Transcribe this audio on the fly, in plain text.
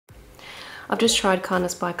I've just tried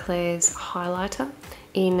Kindness by Claire's highlighter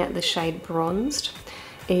in the shade Bronzed.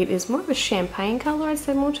 It is more of a champagne colour, I'd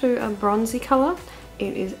say more to a bronzy colour.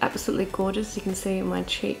 It is absolutely gorgeous. You can see my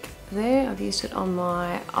cheek there. I've used it on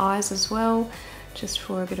my eyes as well, just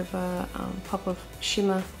for a bit of a pop of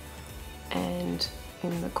shimmer, and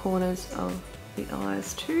in the corners of the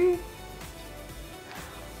eyes too.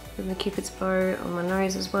 With the Cupid's bow on my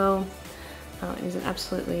nose as well. It is an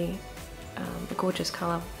absolutely gorgeous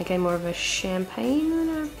colour. Again, more of a champagne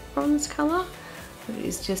than a bronze colour, but it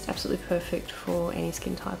is just absolutely perfect for any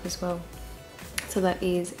skin type as well. So that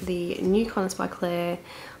is the new Kindness by Claire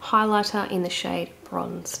highlighter in the shade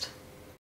Bronzed.